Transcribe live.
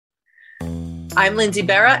I'm Lindsay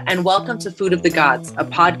Berra, and welcome to Food of the Gods, a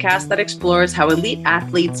podcast that explores how elite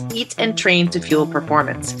athletes eat and train to fuel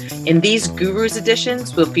performance. In these Gurus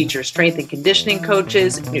editions, we'll feature strength and conditioning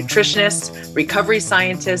coaches, nutritionists, recovery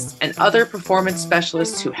scientists, and other performance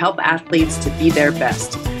specialists who help athletes to be their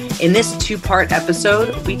best. In this two-part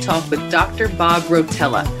episode, we talk with Dr. Bob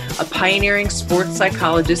Rotella, a pioneering sports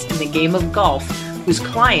psychologist in the game of golf, whose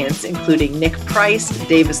clients, including Nick Price,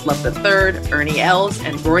 Davis Love III, Ernie Els,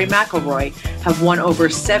 and Rory McIlroy, have won over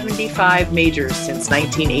 75 majors since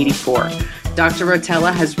 1984. Dr.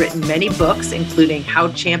 Rotella has written many books, including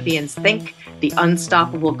How Champions Think, The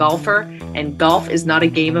Unstoppable Golfer, and Golf is Not a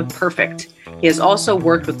Game of Perfect. He has also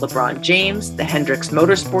worked with LeBron James, the Hendricks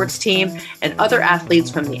Motorsports team, and other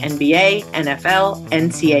athletes from the NBA, NFL,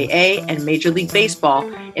 NCAA, and Major League Baseball,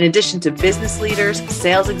 in addition to business leaders,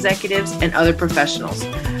 sales executives, and other professionals.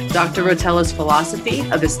 Dr. Rotella's philosophy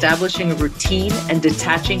of establishing a routine and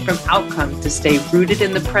detaching from outcome to stay rooted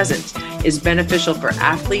in the present is beneficial for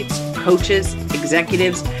athletes, coaches,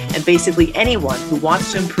 executives, and basically anyone who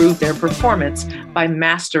wants to improve their performance by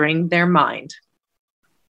mastering their mind.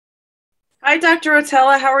 Hi, Dr.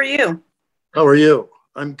 Rotella. How are you? How are you?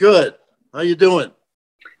 I'm good. How you doing?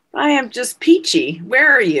 I am just peachy.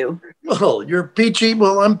 Where are you? Well, you're peachy.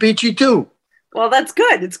 Well, I'm peachy too. Well, that's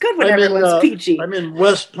good. It's good when everyone's peachy. I'm in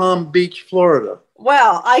West Palm Beach, Florida.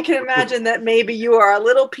 Well, I can imagine that maybe you are a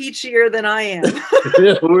little peachier than I am.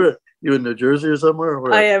 Yeah, you in New Jersey or somewhere?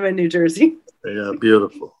 Where? I am in New Jersey. Yeah,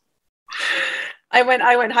 beautiful. I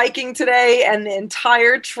went hiking today, and the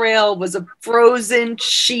entire trail was a frozen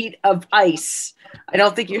sheet of ice. I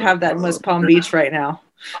don't think you have that in West Palm Beach right now.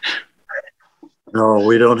 No,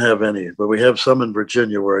 we don't have any, but we have some in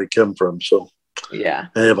Virginia where I come from. So yeah,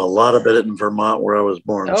 I have a lot of it in Vermont where I was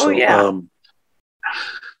born. Oh, yeah.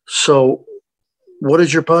 So what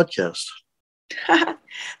is your podcast?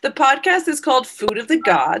 The podcast is called Food of the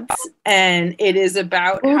Gods, and it is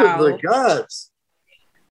about Food of the Gods.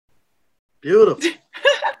 Beautiful.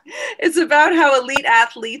 It's about how elite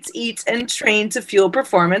athletes eat and train to fuel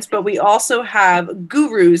performance, but we also have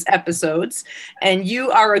Gurus episodes, and you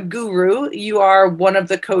are a guru. You are one of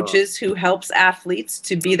the coaches who helps athletes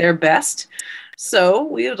to be their best. So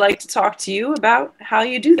we would like to talk to you about how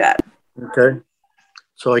you do that. Okay.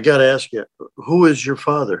 So I got to ask you, who is your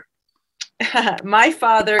father? My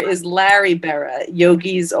father is Larry Berra,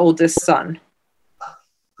 Yogi's oldest son.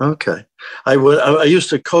 Okay. I used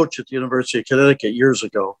to coach at the University of Connecticut years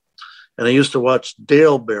ago, and I used to watch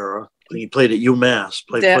Dale Berra. He played at UMass,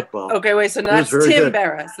 played football. Okay, wait, so that's Tim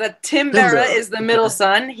Berra. So that Tim Berra is the middle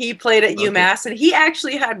son. He played at UMass, and he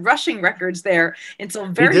actually had rushing records there until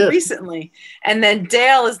very recently. And then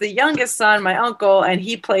Dale is the youngest son, my uncle, and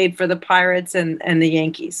he played for the Pirates and the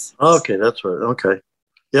Yankees. Okay, that's right. Okay.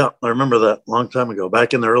 Yeah, I remember that a long time ago,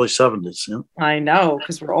 back in the early 70s. Yeah. I know,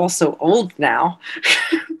 because we're all so old now.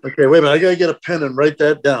 Okay, wait a minute. I got to get a pen and write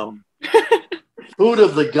that down. Food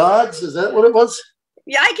of the Gods, is that what it was?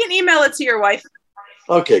 Yeah, I can email it to your wife.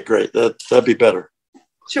 Okay, great. That'd be better.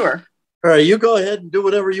 Sure. All right, you go ahead and do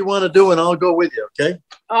whatever you want to do, and I'll go with you, okay?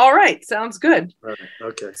 All right, sounds good. All right,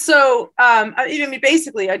 okay. So,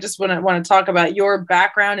 basically, I just want to talk about your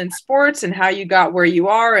background in sports and how you got where you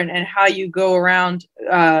are and how you go around,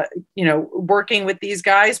 working with these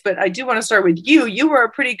guys. But I do want to start with you. You were a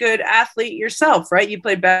pretty good athlete yourself, right? You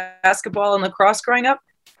played basketball and lacrosse growing up?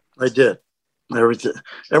 I did.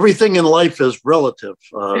 Everything in life is relative.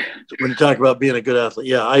 When you talk about being a good athlete,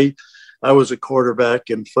 yeah, I was a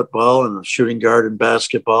quarterback in football and a shooting guard in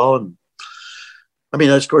basketball. And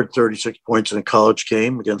I scored 36 points in a college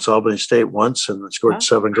game against Albany State once, and I scored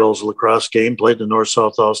 7 goals in a lacrosse game, played the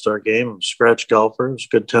North-South All-Star game. I'm a scratch golfer. I was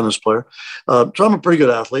a good tennis player. So I'm a pretty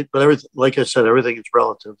good athlete, but like I said, everything is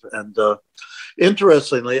relative. And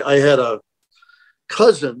interestingly, I had a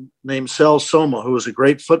cousin named Sal Soma, who was a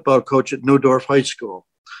great football coach at Neudorf High School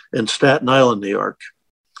in Staten Island, New York.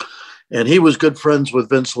 And he was good friends with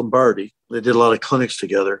Vince Lombardi. They did a lot of clinics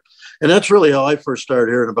together. And that's really how I first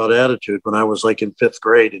started hearing about attitude when I was like in 5th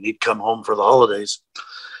grade, and he'd come home for the holidays.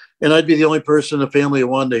 And I'd be the only person in the family who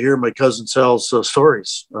wanted to hear my cousin Sal's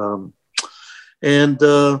stories. That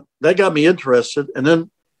got me interested. And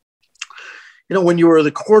then, when you were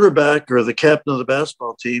the quarterback or the captain of the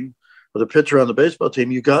basketball team or the pitcher on the baseball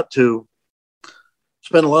team, you got to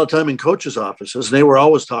spend a lot of time in coaches' offices. And they were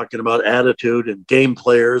always talking about attitude and game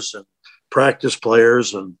players and practice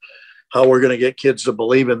players and how we're going to get kids to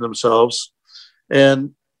believe in themselves.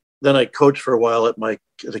 And then I coached for a while at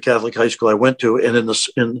the Catholic high school I went to.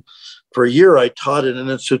 And for a year, I taught in an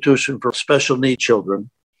institution for special needs children,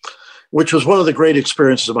 which was one of the great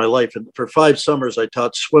experiences of my life. And for 5 summers, I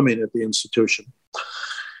taught swimming at the institution.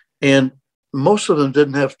 And most of them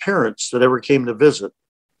didn't have parents that ever came to visit.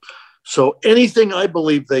 So anything I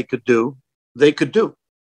believed they could do, they could do.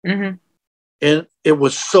 Mm-hmm. And it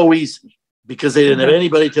was so easy because they didn't have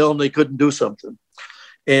anybody tell them they couldn't do something.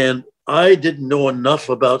 And I didn't know enough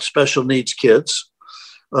about special needs kids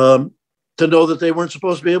to know that they weren't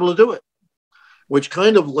supposed to be able to do it, which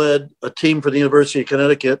kind of led a team for the University of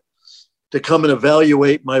Connecticut to come and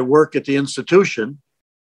evaluate my work at the institution.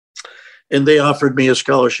 And they offered me a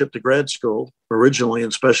scholarship to grad school, originally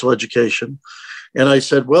in special education. And I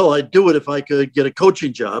said, well, I'd do it if I could get a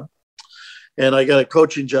coaching job. And I got a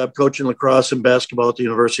coaching job coaching lacrosse and basketball at the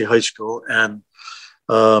University High School. And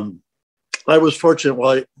I was fortunate.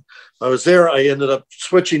 While I was there, I ended up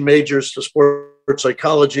switching majors to sports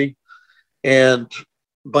psychology. And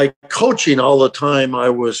by coaching all the time I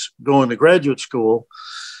was going to graduate school,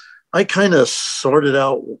 I kind of sorted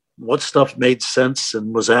out what stuff made sense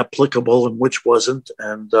and was applicable and which wasn't,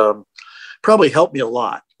 and probably helped me a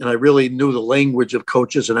lot. And I really knew the language of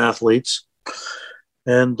coaches and athletes.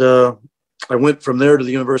 And I went from there to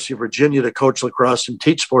the University of Virginia to coach lacrosse and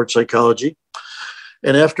teach sports psychology.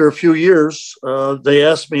 And after a few years, they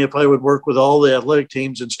asked me if I would work with all the athletic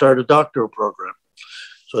teams and start a doctoral program.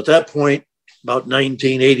 So at that point, about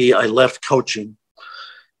 1980, I left coaching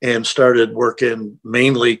and started working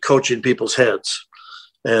mainly coaching people's heads.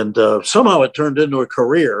 And somehow it turned into a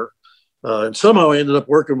career. And somehow I ended up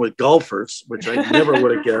working with golfers, which I never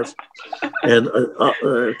would have guessed. And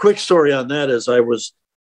a quick story on that is I was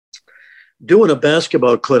doing a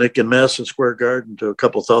basketball clinic in Madison Square Garden to a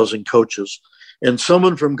couple thousand coaches. And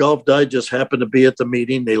someone from Golf Digest happened to be at the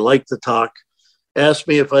meeting. They liked the talk, asked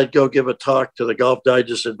me if I'd go give a talk to the Golf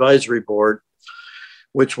Digest Advisory Board,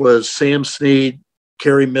 which was Sam Snead,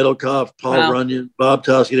 Kerry Middlecoff, Paul Runyon, Bob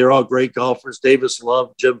Toski. They're all great golfers, Davis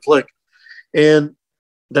Love, Jim Flick. And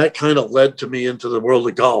that kind of led to me into the world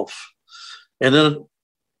of golf. And then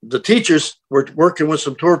the teachers were working with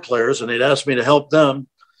some tour players and they'd ask me to help them.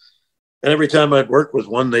 And every time I'd work with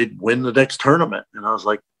one, they'd win the next tournament. And I was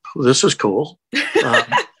like, oh, this is cool.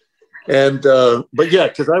 But yeah,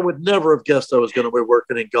 because I would never have guessed I was going to be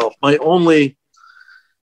working in golf. Other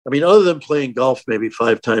than playing golf maybe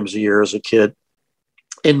 5 times a year as a kid,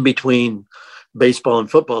 in between baseball and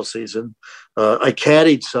football season, I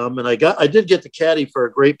caddied some, and I did get the caddy for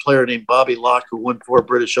a great player named Bobby Locke, who won 4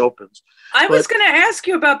 British Opens. I was going to ask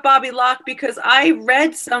you about Bobby Locke because I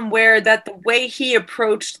read somewhere that the way he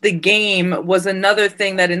approached the game was another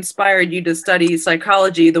thing that inspired you to study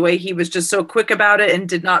psychology, the way he was just so quick about it and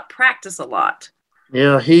did not practice a lot.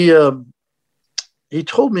 Yeah, he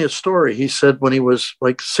told me a story. He said when he was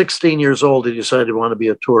like 16 years old, he decided to want to be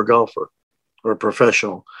a tour golfer or a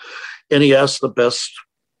professional. And he asked the best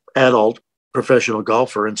adult professional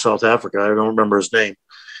golfer in South Africa. I don't remember his name.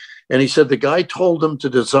 And he said the guy told him to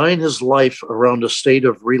design his life around a state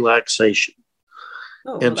of relaxation.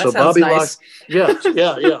 Oh, and well, so Bobby nice. Locke,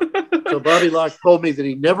 yeah. So Bobby Locke told me that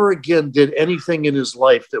he never again did anything in his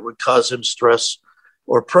life that would cause him stress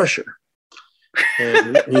or pressure.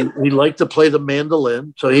 And he liked to play the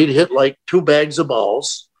mandolin. So he'd hit like 2 bags of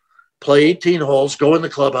balls, play 18 holes, go in the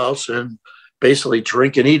clubhouse and basically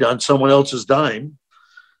drink and eat on someone else's dime.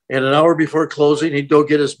 And an hour before closing, he'd go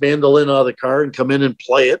get his mandolin out of the car and come in and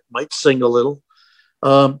play it, might sing a little.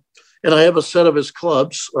 And I have a set of his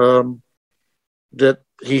clubs that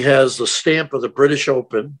he has the stamp of the British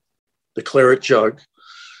Open, the claret jug,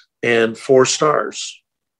 and 4 stars.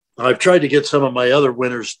 I've tried to get some of my other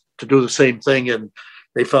winners to do the same thing, and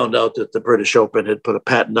they found out that the British Open had put a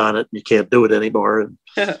patent on it and you can't do it anymore. And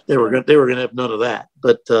they were going to have none of that.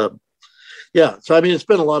 But yeah, so it's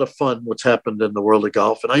been a lot of fun what's happened in the world of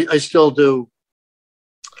golf. And I still do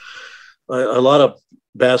a lot of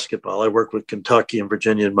basketball. I work with Kentucky and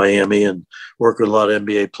Virginia and Miami and work with a lot of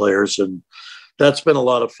NBA players. And that's been a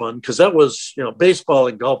lot of fun because that was, baseball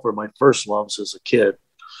and golf were my first loves as a kid.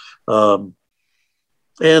 And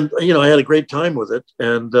I had a great time with it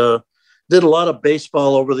and did a lot of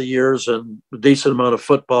baseball over the years and a decent amount of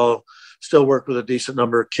football, still work with a decent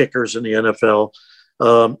number of kickers in the NFL.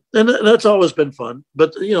 And that's always been fun.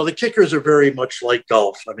 But, the kickers are very much like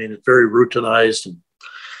golf. It's very routinized. And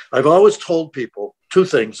I've always told people 2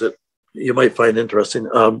 things that you might find interesting.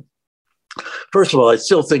 First of all, I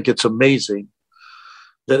still think it's amazing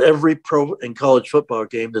that every pro and college football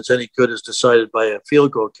game that's any good is decided by a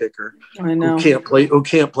field goal kicker who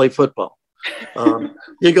can't play football.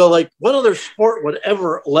 You go like, what other sport would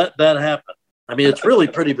ever let that happen? It's really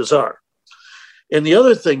pretty bizarre. And the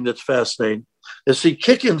other thing that's fascinating is, see,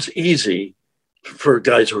 kicking's easy for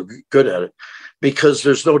guys who are good at it because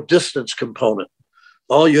there's no distance component.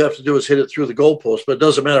 All you have to do is hit it through the goalpost, but it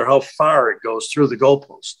doesn't matter how far it goes through the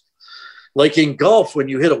goalpost. Like in golf, when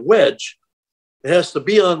you hit a wedge, it has to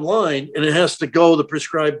be on line and it has to go the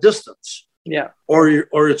prescribed distance. Yeah. Or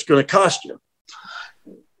it's going to cost you.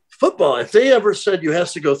 Football, if they ever said you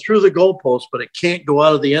has to go through the goalpost, but it can't go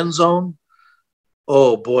out of the end zone,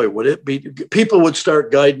 oh boy, would it be? People would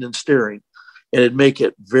start guiding and steering, and it'd make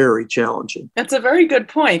it very challenging. That's a very good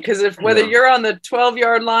point, because whether you're on the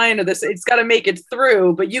 12-yard line or this, it's got to make it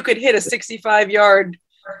through. But you could hit a 65-yard,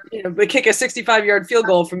 but kick a 65-yard field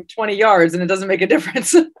goal from 20 yards, and it doesn't make a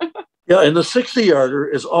difference. Yeah, and the 60-yarder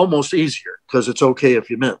is almost easier because it's okay if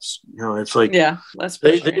you miss. It's like less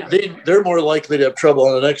pressure, they're more likely to have trouble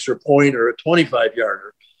on an extra point or a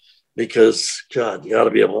 25-yarder because, God, you got to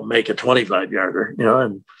be able to make a 25-yarder.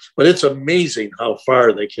 But it's amazing how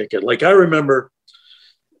far they kick it. Like I remember,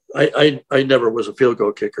 I never was a field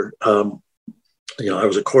goal kicker. I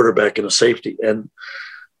was a quarterback and a safety, and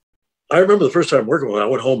I remember the first time working with it, I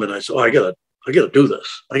went home and I said, I gotta do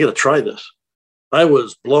this. I gotta try this. I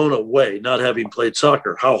was blown away, not having played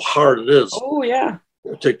soccer, how hard it is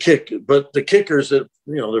to kick. But the kickers that,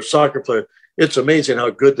 they're soccer players, it's amazing how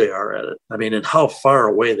good they are at it. I mean, and how far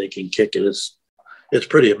away they can kick it. It's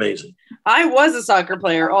pretty amazing. I was a soccer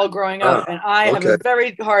player all growing up, and I have a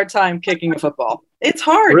very hard time kicking a football. It's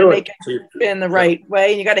hard to make it spin the right way,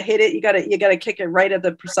 and you got to hit it. You got to kick it right at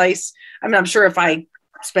the precise. I mean, I'm sure if I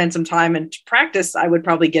spend some time and practice, I would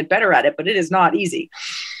probably get better at it, but it is not easy.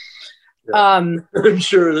 I'm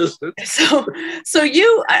sure it is. So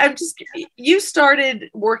you started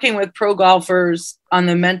working with pro golfers on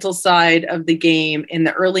the mental side of the game in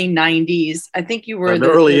the early 90s. I think you were in the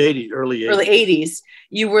early 80s.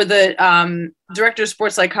 You were the director of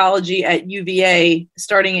sports psychology at UVA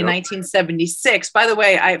starting in 1976. By the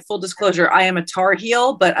way, full disclosure, I am a Tar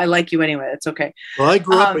Heel, but I like you anyway. It's okay. Well, I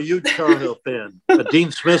grew up a huge Tar Heel fan.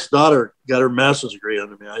 Dean Smith's daughter got her master's degree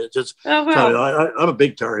under me. I'm a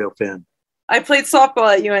big Tar Heel fan. I played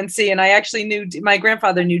softball at UNC, and I actually my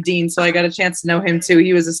grandfather knew Dean, so I got a chance to know him too.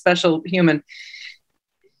 He was a special human.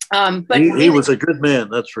 But he was a good man,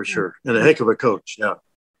 that's for sure, and a heck of a coach. Yeah.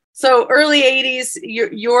 So early 80s,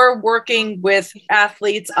 you're working with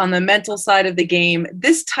athletes on the mental side of the game.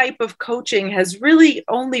 This type of coaching has really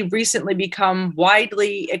only recently become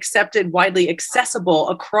widely accepted, widely accessible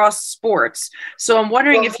across sports. So I'm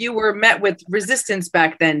wondering if you were met with resistance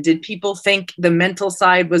back then. Did people think the mental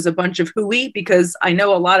side was a bunch of hooey? Because I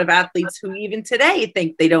know a lot of athletes who even today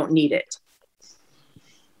think they don't need it.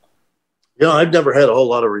 Yeah, I've never had a whole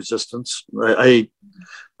lot of resistance. I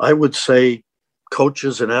would say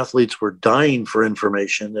coaches and athletes were dying for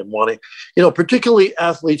information and wanting, particularly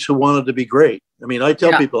athletes who wanted to be great. I mean, I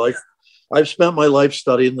tell people I've spent my life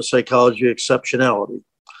studying the psychology of exceptionality.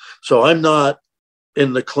 So I'm not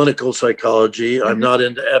in the clinical psychology. Mm-hmm. I'm not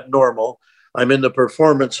into abnormal. I'm into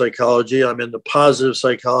performance psychology. I'm into positive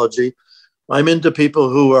psychology. I'm into people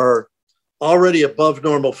who are already above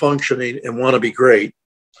normal functioning and want to be great.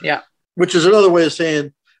 Yeah. Which is another way of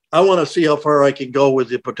saying, I want to see how far I can go with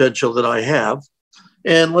the potential that I have.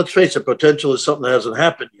 And let's face it, potential is something that hasn't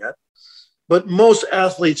happened yet. But most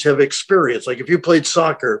athletes have experience. Like if you played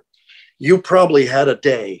soccer, you probably had a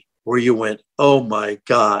day where you went, oh my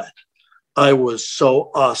God, I was so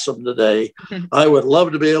awesome today. I would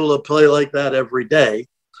love to be able to play like that every day.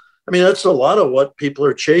 I mean, that's a lot of what people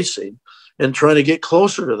are chasing and trying to get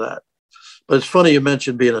closer to that. But it's funny you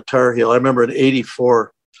mentioned being a Tar Heel. I remember in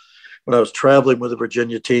 '84 when I was traveling with the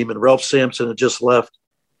Virginia team and Ralph Sampson had just left.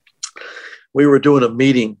 We were doing a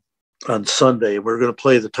meeting on Sunday. We were going to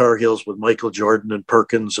play the Tar Heels with Michael Jordan and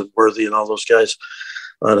Perkins and Worthy and all those guys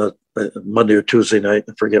on a Monday or Tuesday night,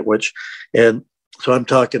 I forget which. And so I'm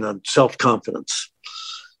talking on self-confidence.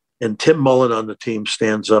 And Tim Mullen on the team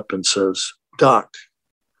stands up and says, Doc,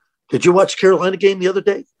 did you watch Carolina game the other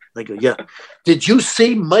day? I go, yeah. Did you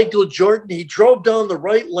see Michael Jordan? He drove down the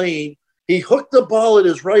right lane. He hooked the ball in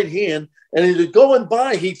his right hand, and as he was going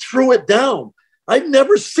by, he threw it down. I've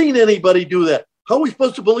never seen anybody do that. How are we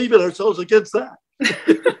supposed to believe in ourselves against that?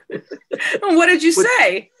 What did you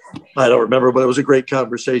say? I don't remember, but it was a great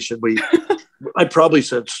conversation. I probably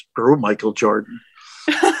said, screw Michael Jordan.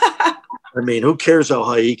 I mean, who cares how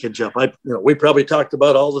high he can jump? We probably talked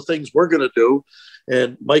about all the things we're going to do.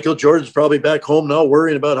 And Michael Jordan's probably back home now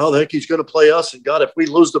worrying about how the heck he's going to play us. And God, if we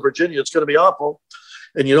lose to Virginia, it's going to be awful.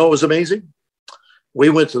 And you know what was amazing? We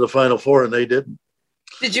went to the Final Four and they didn't.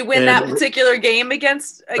 Did you win that particular game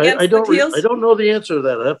against the Heels? I don't know the answer to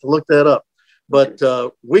that. I have to look that up. But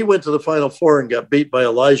we went to the Final Four and got beat by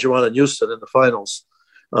Olajuwon and Houston in the finals.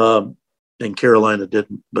 And Carolina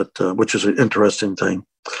didn't, but which is an interesting thing.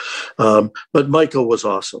 But Michael was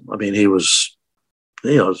awesome. I mean, he was,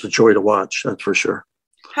 it was a joy to watch. That's for sure.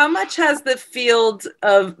 How much has the field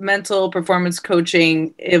of mental performance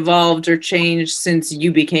coaching evolved or changed since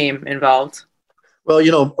you became involved?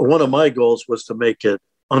 Well, one of my goals was to make it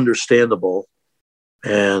understandable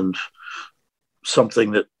and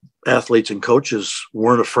something that athletes and coaches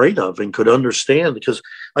weren't afraid of and could understand. Because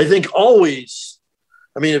I think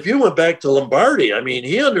if you went back to Lombardi,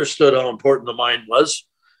 he understood how important the mind was.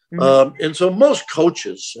 Mm-hmm. And so most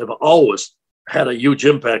coaches have always had a huge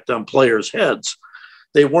impact on players' heads.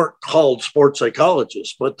 They weren't called sports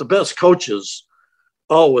psychologists, but the best coaches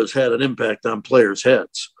always had an impact on players'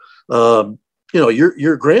 heads.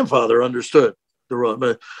 Your grandfather understood the role.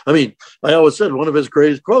 I always said one of his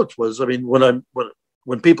greatest quotes was,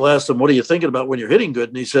 when people asked him, what are you thinking about when you're hitting good?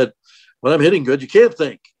 And he said, when I'm hitting good, you can't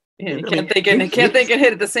think. You can't think and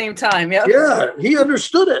hit at the same time. Yep. Yeah, he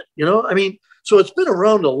understood it. So it's been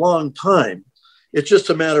around a long time. It's just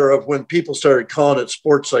a matter of when people started calling it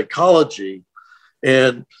sports psychology.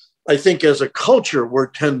 And I think as a culture, we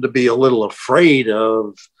tend to be a little afraid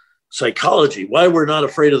of psychology. Why we're not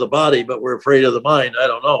afraid of the body, but we're afraid of the mind, I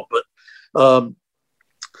don't know. But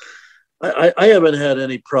I haven't had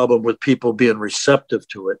any problem with people being receptive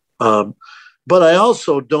to it. But I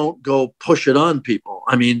also don't go push it on people.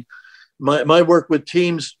 My work with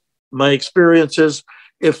teams, my experience is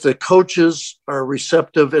if the coaches are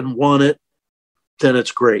receptive and want it, then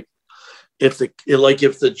it's great. If the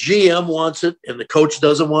GM wants it and the coach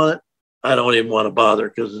doesn't want it, I don't even want to bother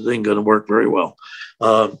because it ain't going to work very well.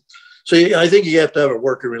 So I think you have to have a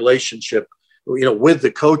working relationship, with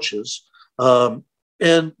the coaches. But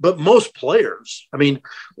most players,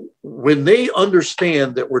 when they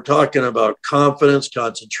understand that we're talking about confidence,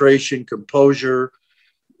 concentration, composure,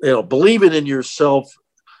 believing in yourself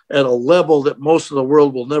at a level that most of the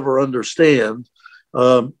world will never understand.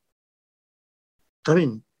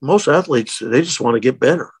 Most athletes, they just want to get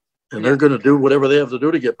better, and they're going to do whatever they have to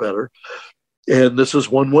do to get better. And this is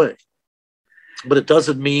one way. But it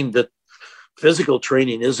doesn't mean that physical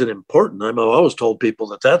training isn't important. I've always told people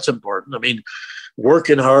that that's important.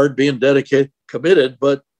 Working hard, being dedicated, committed,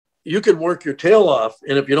 but you can work your tail off.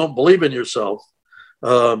 And if you don't believe in yourself,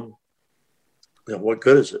 what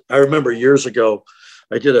good is it? I remember years ago,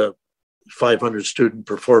 I did a 500 student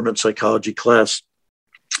performance psychology class,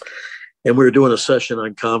 and we were doing a session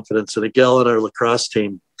on confidence. And a gal on our lacrosse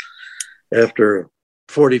team, after a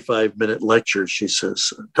 45-minute lecture, she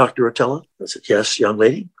says, Dr. Rotella? I said, yes, young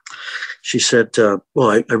lady. She said, I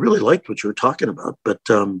really liked what you were talking about, but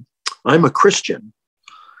I'm a Christian,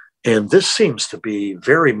 and this seems to be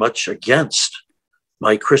very much against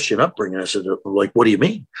my Christian upbringing. I said, what do you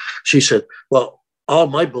mean? She said, well, all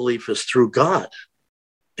my belief is through God,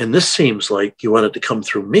 and this seems like you want it to come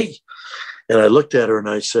through me. And I looked at her and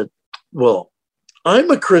I said, well,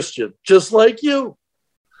 I'm a Christian, just like you.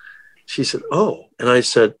 She said, oh. And I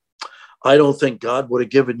said, I don't think God would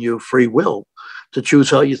have given you free will to choose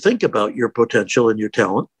how you think about your potential and your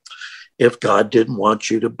talent if God didn't want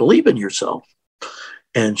you to believe in yourself.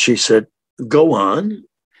 And she said, go on.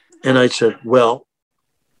 And I said, well,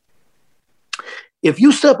 if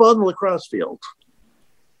you step on the lacrosse field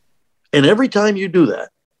and every time you do that,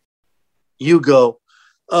 you go,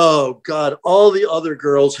 oh, God, all the other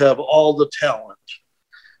girls have all the talent.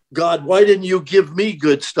 God, why didn't you give me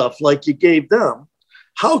good stuff like you gave them?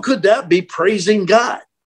 How could that be praising God?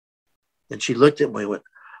 And she looked at me and went,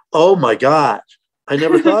 oh, my God, I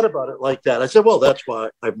never thought about it like that. I said, well, that's why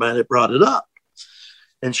I might have brought it up.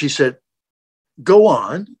 And she said, go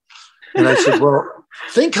on. And I said, well,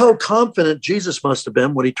 think how confident Jesus must have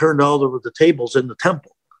been when he turned all over the tables in the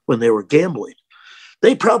temple when they were gambling.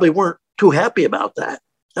 They probably weren't too happy about that.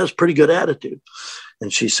 That's a pretty good attitude.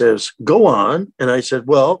 And she says, go on. And I said,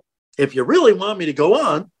 well, if you really want me to go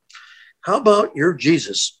on, how about you're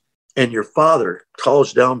Jesus and your father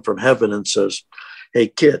calls down from heaven and says, hey,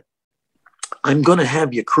 kid, I'm going to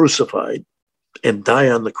have you crucified and die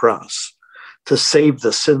on the cross to save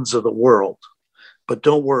the sins of the world. But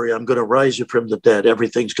don't worry, I'm going to rise you from the dead.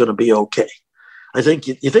 Everything's going to be okay. I think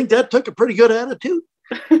you think that took a pretty good attitude?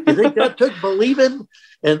 You think that took believing?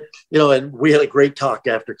 And, and we had a great talk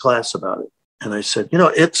after class about it. And I said,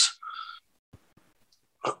 it's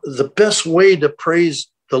the best way to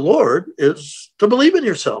praise the Lord is to believe in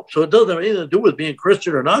yourself. So it doesn't have anything to do with being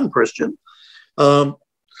Christian or non-Christian. And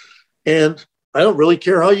I don't really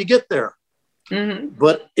care how you get there. Mm-hmm.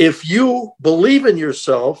 But if you believe in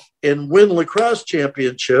yourself and win lacrosse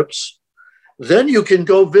championships, then you can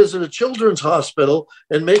go visit a children's hospital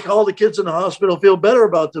and make all the kids in the hospital feel better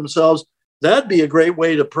about themselves. That'd be a great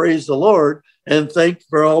way to praise the Lord and thank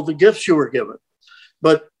for all the gifts you were given.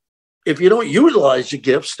 But if you don't utilize your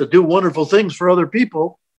gifts to do wonderful things for other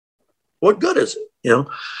people, what good is it? you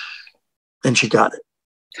know, and she got it.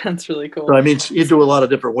 That's really cool. So, I mean, you do a lot of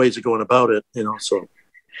different ways of going about it, you know, so.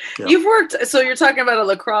 Yeah. You've worked, so you're talking about a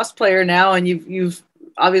lacrosse player now, and you've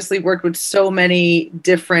obviously worked with so many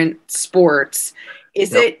different sports.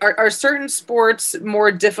 Are certain sports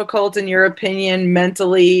more difficult in your opinion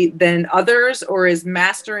mentally than others, or is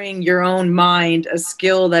mastering your own mind a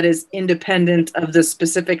skill that is independent of the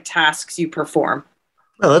specific tasks you perform?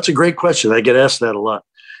 Well, that's a great question. I get asked that a lot.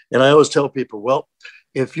 And I always tell people, well,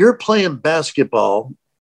 if you're playing basketball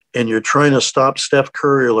and you're trying to stop Steph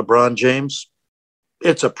Curry or LeBron James,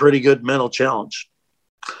 it's a pretty good mental challenge.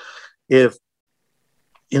 If,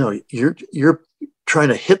 you know, you're trying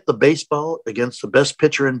to hit the baseball against the best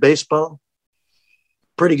pitcher in baseball,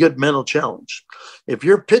 pretty good mental challenge. If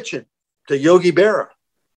you're pitching to Yogi Berra,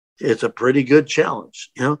 it's a pretty good challenge.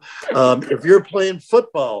 You know, if you're playing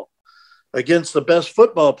football against the best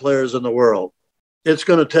football players in the world, it's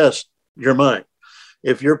going to test your mind.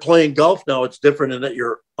 If you're playing golf now, it's different in that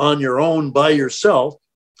you're on your own by yourself.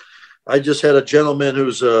 I just had a gentleman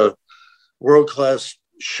who's a world-class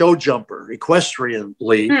show jumper, equestrian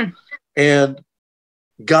league, and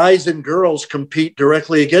guys and girls compete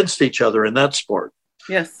directly against each other in that sport.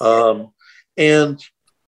 Yes. And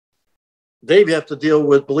they have to deal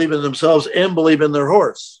with believing in themselves and believe in their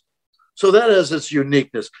horse. So that has its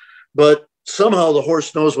uniqueness. But somehow the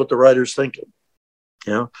horse knows what the rider's thinking.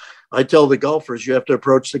 You know, I tell the golfers, you have to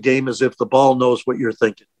approach the game as if the ball knows what you're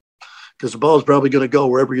thinking, because the ball is probably going to go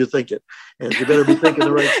wherever you think it. And you better be thinking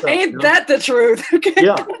the right stuff. Ain't that the truth? Okay.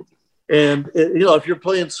 Yeah. And, you know, if you're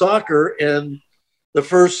playing soccer and the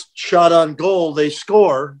first shot on goal, they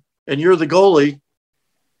score, and you're the goalie,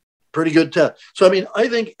 pretty good test. So, I mean, I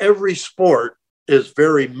think every sport is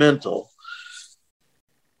very mental.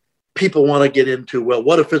 People want to get into, well,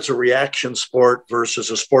 what if it's a reaction sport versus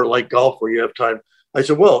a sport like golf where you have time? I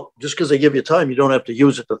said, well, just because they give you time, you don't have to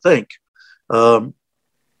use it to think. I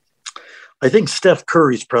think Steph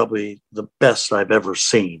Curry's probably the best I've ever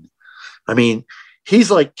seen. I mean, he's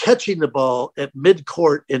like catching the ball at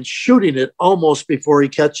midcourt and shooting it almost before he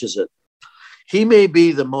catches it. He may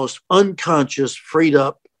be the most unconscious, freed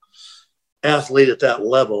up athlete at that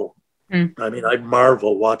level. I mean, I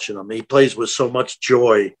marvel watching him. He plays with so much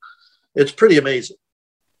joy. It's pretty amazing.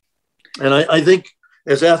 And I think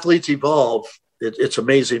as athletes evolve, it's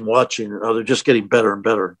amazing watching how they're just getting better and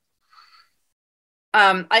better.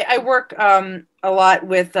 I work a lot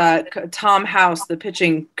with Tom House, the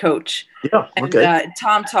pitching coach. Yeah, okay. And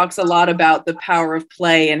Tom talks a lot about the power of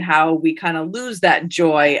play and how we kind of lose that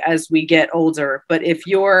joy as we get older. But if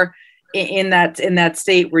you're in that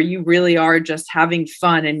state where you really are just having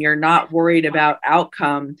fun and you're not worried about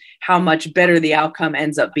outcome, how much better the outcome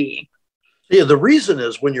ends up being. Yeah, the reason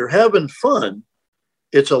is when you're having fun,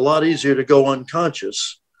 it's a lot easier to go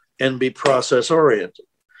unconscious and be process oriented.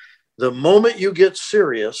 The moment you get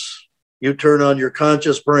serious, you turn on your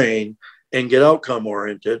conscious brain and get outcome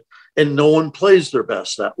oriented, and no one plays their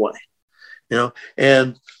best that way, you know,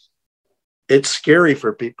 and it's scary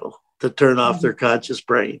for people to turn off their conscious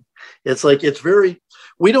brain. It's like,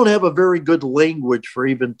 we don't have a very good language for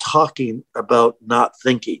even talking about not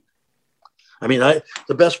thinking. I mean,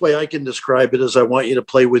 the best way I can describe it is I want you to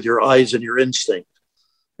play with your eyes and your instinct.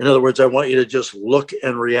 In other words, I want you to just look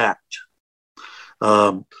and react.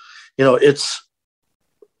 You know,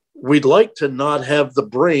 we'd like to not have the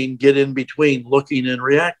brain get in between looking and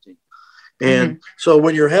reacting. And so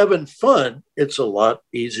when you're having fun, it's a lot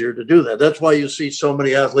easier to do that. That's why you see so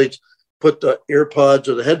many athletes put the earpods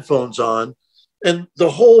or the headphones on. And the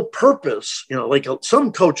whole purpose, you know, like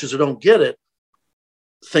some coaches who don't get it,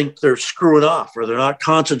 think they're screwing off or they're not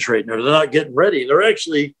concentrating or they're not getting ready. They're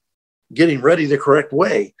actually getting ready the correct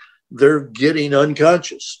way. They're getting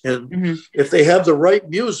unconscious. And if they have the right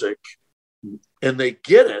music and they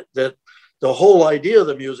get it, that the whole idea of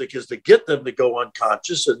the music is to get them to go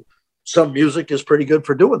unconscious, and some music is pretty good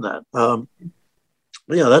for doing that.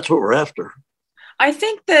 Yeah, that's what we're after. I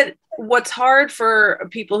think that what's hard for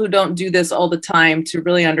people who don't do this all the time to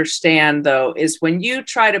really understand, though, is when you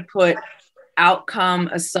try to put outcome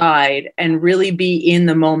aside and really be in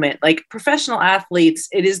the moment. Like professional athletes,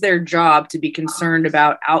 it is their job to be concerned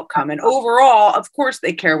about outcome. And overall, of course,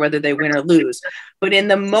 they care whether they win or lose. But in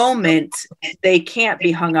the moment, they can't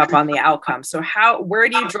be hung up on the outcome. So where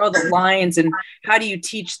do you draw the lines, and how do you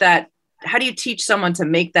teach that? How do you teach someone to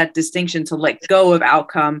make that distinction, to let go of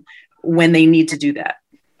outcome when they need to do that?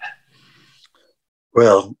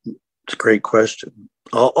 Well, it's a great question.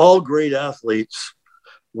 All great athletes,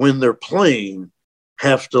 when they're playing,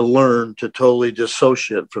 have to learn to totally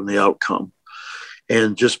dissociate from the outcome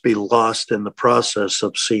and just be lost in the process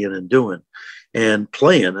of seeing and doing and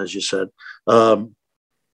playing, as you said.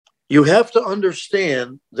 You have to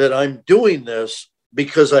understand that I'm doing this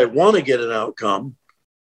because I want to get an outcome,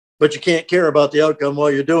 but you can't care about the outcome while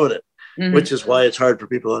you're doing it, which is why it's hard for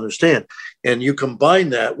people to understand. And you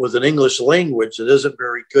combine that with an English language that isn't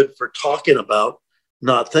very good for talking about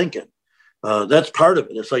not thinking. That's part of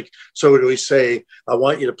it. It's like, so do we say, I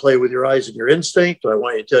want you to play with your eyes and your instinct? Do I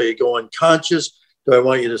want you to tell you go unconscious? Do I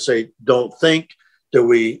want you to say, don't think? Do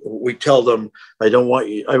we tell them, I don't want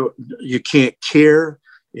you, you can't care.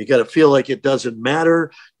 You got to feel like it doesn't matter.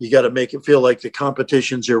 You got to make it feel like the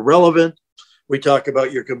competition's irrelevant. We talk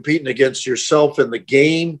about you're competing against yourself in the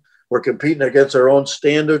game. We're competing against our own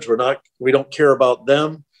standards. We don't care about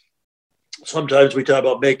them. Sometimes we talk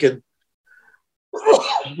about making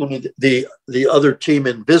the other team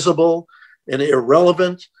invisible and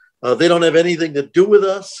irrelevant. They don't have anything to do with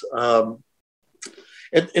us.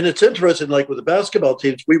 And it's interesting, like with the basketball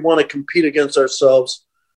teams, we want to compete against ourselves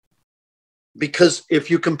because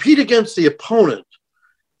if you compete against the opponent,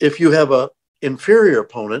 if you have an inferior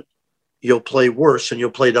opponent, you'll play worse and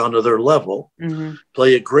you'll play down to their level.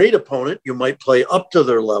 Play a great opponent, you might play up to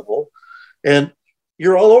their level, and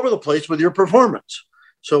you're all over the place with your performance.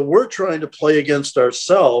 So we're trying to play against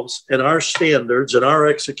ourselves and our standards and our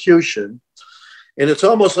execution. And it's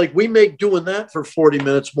almost like we make doing that for 40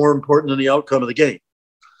 minutes more important than the outcome of the game.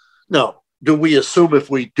 Now, do we assume if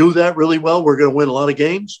we do that really well, we're going to win a lot of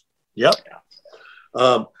games? Yep.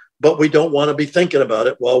 But we don't want to be thinking about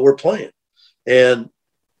it while we're playing. And,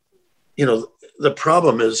 you know, the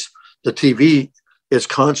problem is the TV is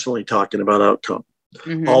constantly talking about outcome.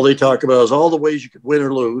 All they talk about is all the ways you could win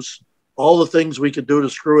or lose, all the things we could do to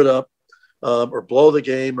screw it up or blow the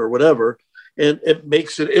game or whatever. And it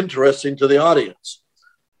makes it interesting to the audience.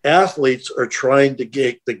 Athletes are trying to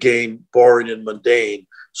make the game boring and mundane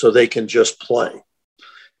so they can just play.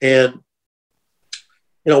 And,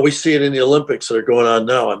 you know, we see it in the Olympics that are going on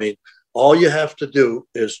now. I mean, all you have to do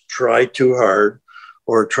is try too hard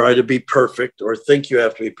or try to be perfect or think you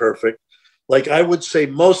have to be perfect. Like I would say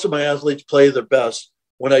most of my athletes play their best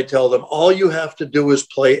when I tell them all you have to do is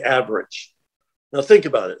play average. Now think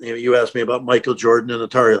about it. You asked me about Michael Jordan and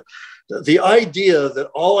Atari. The idea that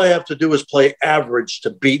all I have to do is play average to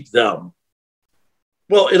beat them.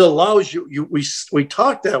 Well, it allows you, we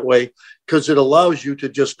talk that way because it allows you to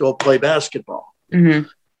just go play basketball.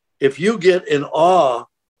 If you get in awe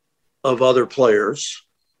of other players,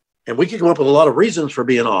 and we can come up with a lot of reasons for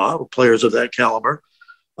being in awe of players of that caliber,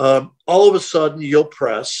 all of a sudden you'll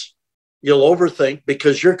press, you'll overthink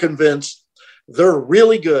because you're convinced they're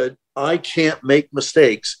really good. I can't make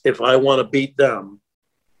mistakes if I want to beat them.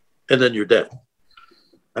 And then you're dead.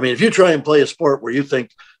 I mean, if you try and play a sport where you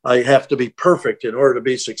think I have to be perfect in order to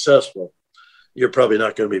be successful, you're probably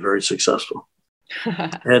not going to be very successful.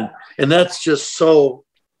 and that's just so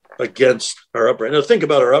against our upbringing. Now, think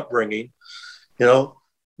about our upbringing. You know,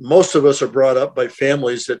 most of us are brought up by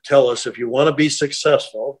families that tell us if you want to be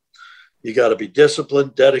successful, you got to be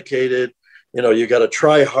disciplined, dedicated. You know, you got to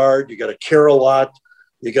try hard. You got to care a lot.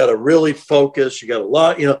 You got to really focus. You got a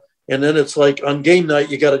lot, you know. And then it's like on game night,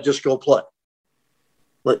 you got to just go play.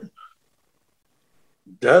 But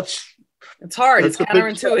it's hard. It's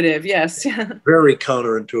counterintuitive. Yes. Very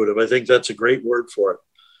counterintuitive. I think that's a great word for it.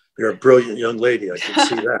 You're a brilliant young lady. I can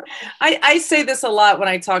see that. I say this a lot when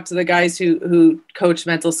I talk to the guys who coach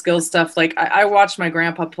mental skills stuff. Like I watched my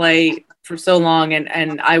grandpa play for so long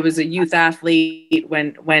and I was a youth athlete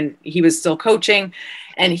when he was still coaching,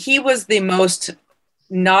 and he was the most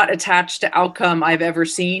not attached to outcome I've ever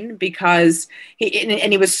seen because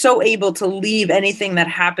he was so able to leave anything that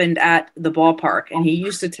happened at the ballpark. And he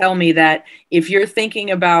used to tell me that if you're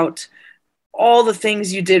thinking about all the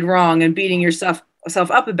things you did wrong and beating yourself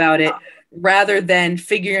up about it, rather than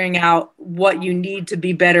figuring out what you need to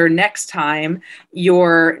be better next time,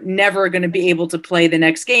 you're never going to be able to play the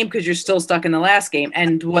next game because you're still stuck in the last game.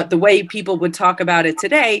 And the way people would talk about it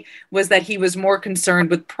today was that he was more concerned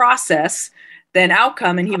with process than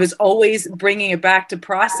outcome. And he was always bringing it back to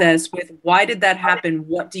process with why did that happen?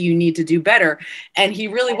 What do you need to do better? And he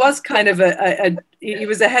really was kind of he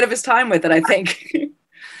was ahead of his time with it, I think.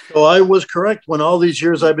 So I was correct when all these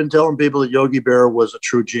years I've been telling people that Yogi Berra was a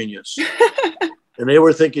true genius. And they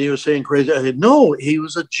were thinking he was saying crazy. I said, no, he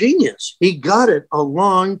was a genius. He got it a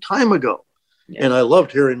long time ago. Yeah. And I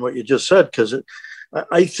loved hearing what you just said because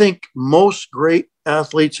I think most great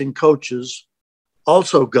athletes and coaches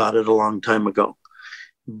also got it a long time ago,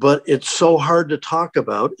 but it's so hard to talk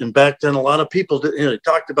about. And back then, a lot of people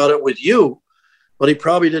talked about it with you, but he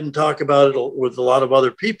probably didn't talk about it with a lot of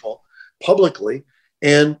other people publicly.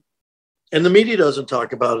 And the media doesn't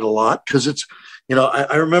talk about it a lot because it's, you know,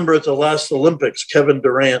 I remember at the last Olympics, Kevin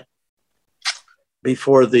Durant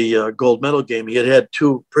before the gold medal game. He had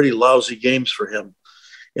two pretty lousy games for him.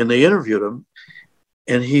 And they interviewed him.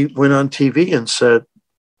 And he went on TV and said,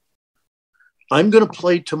 I'm going to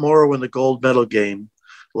play tomorrow in the gold medal game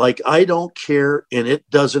like I don't care and it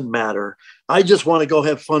doesn't matter. I just want to go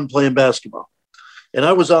have fun playing basketball. And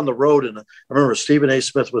I was on the road, and I remember Stephen A.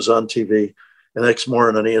 Smith was on TV the next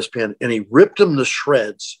morning on ESPN, and he ripped him to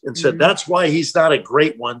shreds and said, that's why he's not a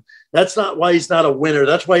great one. That's not why he's not a winner.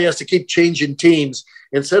 That's why he has to keep changing teams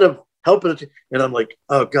instead of helping it. And I'm like,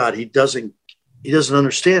 oh God, he doesn't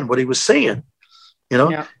understand what he was saying, you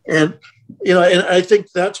know? Yeah. And, you know, and I think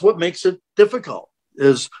that's what makes it difficult.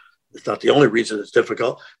 It's not the only reason it's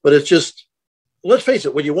difficult, but it's just, let's face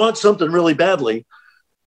it, when you want something really badly,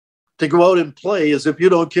 to go out and play as if you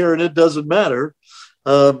don't care and it doesn't matter.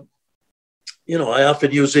 You know, I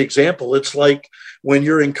often use the example. It's like when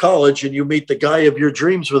you're in college and you meet the guy of your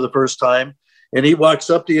dreams for the first time, and he walks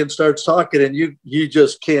up to you and starts talking, and you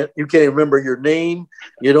just can't remember your name.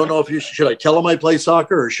 You don't know if should I tell him I play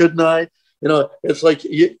soccer or shouldn't I? You know, it's like,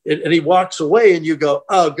 and he walks away and you go,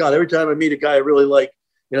 oh God, every time I meet a guy I really like,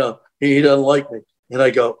 you know, he doesn't like me. And I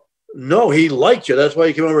go, no, he liked you. That's why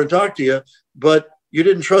he came over and talked to you, but you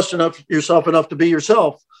didn't trust yourself enough to be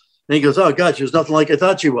yourself. And he goes, oh God, she was nothing like I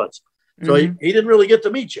thought she was. So he didn't really get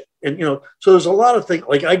to meet you. And, you know, so there's a lot of things.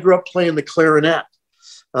 Like I grew up playing the clarinet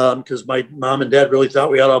because my mom and dad really thought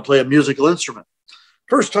we ought to play a musical instrument.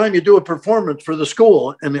 First time you do a performance for the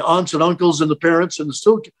school and the aunts and uncles and the parents and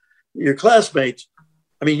your classmates,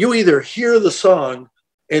 I mean, you either hear the song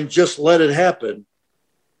and just let it happen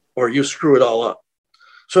or you screw it all up.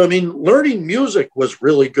 So, I mean, learning music was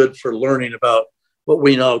really good for learning about what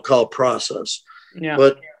we now call process. Yeah.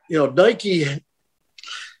 But, you know, Nike,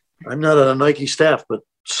 I'm not on a Nike staff, but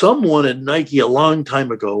someone at Nike a long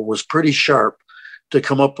time ago was pretty sharp to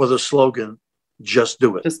come up with a slogan, just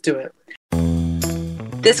do it. Just do it.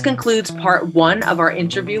 This concludes part 1 of our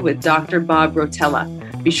interview with Dr. Bob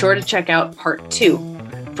Rotella. Be sure to check out part 2.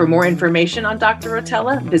 For more information on Dr.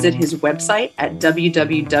 Rotella, visit his website at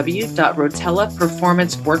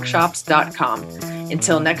www.rotellaperformanceworkshops.com.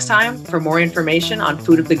 Until next time, for more information on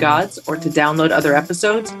Food of the Gods or to download other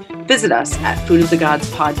episodes, visit us at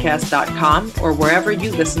foodofthegodspodcast.com or wherever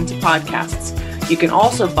you listen to podcasts. You can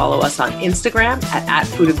also follow us on Instagram at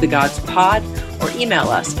foodofthegodspod or email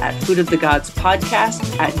us at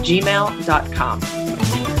foodofthegodspodcast@gmail.com.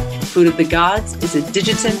 Food of the Gods is a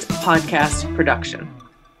Digitant podcast production.